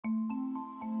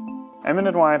Emmett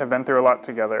and Wyatt have been through a lot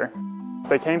together.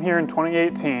 They came here in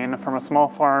 2018 from a small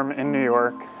farm in New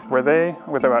York where they,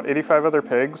 with about 85 other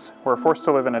pigs, were forced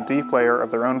to live in a deep layer of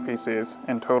their own feces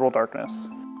in total darkness.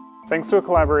 Thanks to a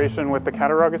collaboration with the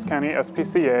Cattaraugus County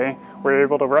SPCA, we were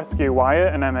able to rescue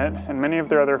Wyatt and Emmett and many of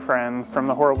their other friends from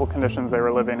the horrible conditions they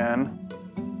were living in.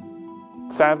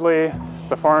 Sadly,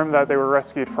 the farm that they were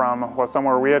rescued from was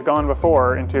somewhere we had gone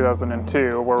before in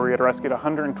 2002, where we had rescued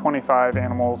 125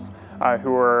 animals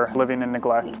who were living in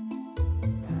neglect.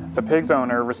 The pig's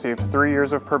owner received 3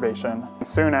 years of probation.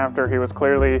 Soon after, he was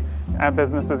clearly at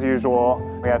business as usual.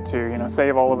 We had to,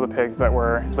 save all of the pigs that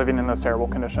were living in those terrible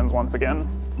conditions once again.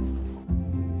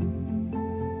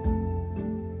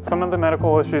 Some of the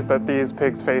medical issues that these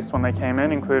pigs faced when they came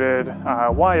in included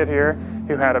Wyatt here,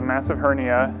 who had a massive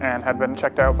hernia and had been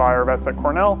checked out by our vets at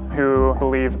Cornell, who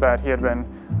believed that he had been,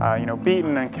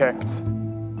 beaten and kicked.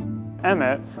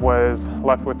 Emmett was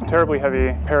left with terribly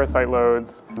heavy parasite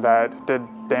loads that did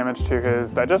damage to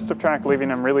his digestive tract, leaving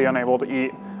him really unable to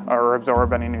eat or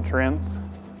absorb any nutrients.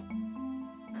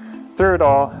 Through it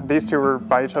all, these two were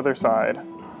by each other's side,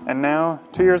 and now,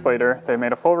 2 years later, they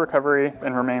made a full recovery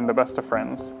and remain the best of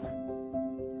friends.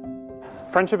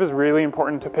 Friendship is really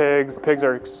important to pigs. Pigs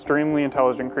are extremely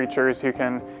intelligent creatures who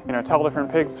can, tell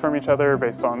different pigs from each other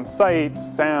based on sight,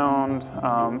 sound,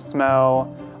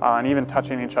 smell, and even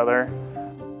touching each other.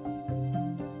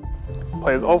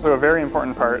 Play is also a very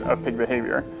important part of pig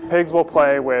behavior. Pigs will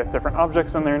play with different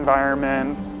objects in their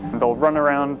environment. They'll run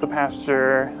around the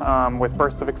pasture with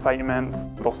bursts of excitement.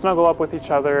 They'll snuggle up with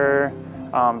each other.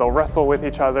 They'll wrestle with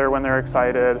each other when they're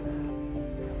excited.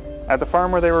 At the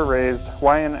farm where they were raised,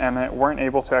 Wyatt and Emmett weren't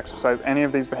able to exercise any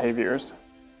of these behaviors.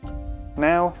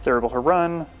 Now, they're able to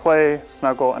run, play,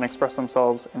 snuggle, and express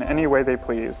themselves in any way they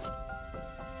please.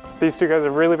 These two guys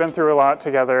have really been through a lot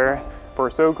together.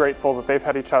 We're so grateful that they've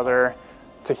had each other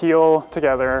to heal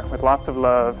together with lots of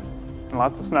love, and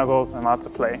lots of snuggles, and lots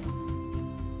of play.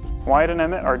 Wyatt and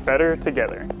Emmett are better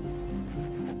together.